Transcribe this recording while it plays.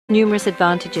numerous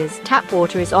advantages, tap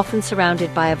water is often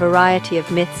surrounded by a variety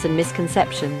of myths and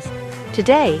misconceptions.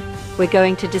 Today, we're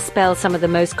going to dispel some of the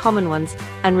most common ones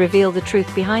and reveal the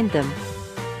truth behind them.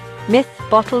 Myth: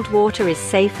 bottled water is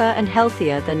safer and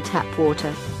healthier than tap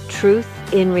water. Truth: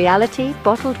 in reality,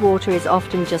 bottled water is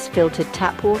often just filtered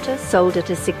tap water sold at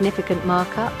a significant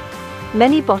markup.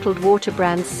 Many bottled water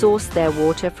brands source their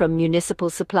water from municipal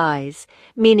supplies,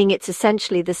 meaning it's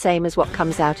essentially the same as what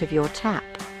comes out of your tap.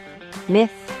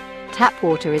 Myth: tap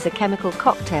water is a chemical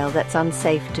cocktail that's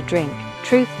unsafe to drink.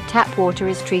 Truth: tap water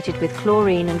is treated with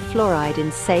chlorine and fluoride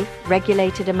in safe,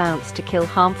 regulated amounts to kill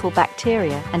harmful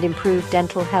bacteria and improve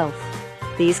dental health.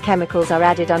 These chemicals are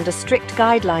added under strict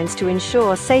guidelines to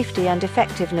ensure safety and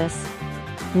effectiveness.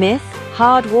 Myth: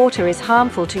 hard water is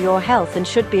harmful to your health and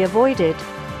should be avoided.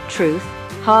 Truth: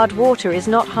 hard water is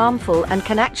not harmful and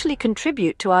can actually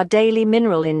contribute to our daily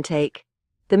mineral intake.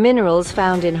 The minerals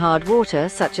found in hard water,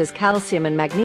 such as calcium and magnesium,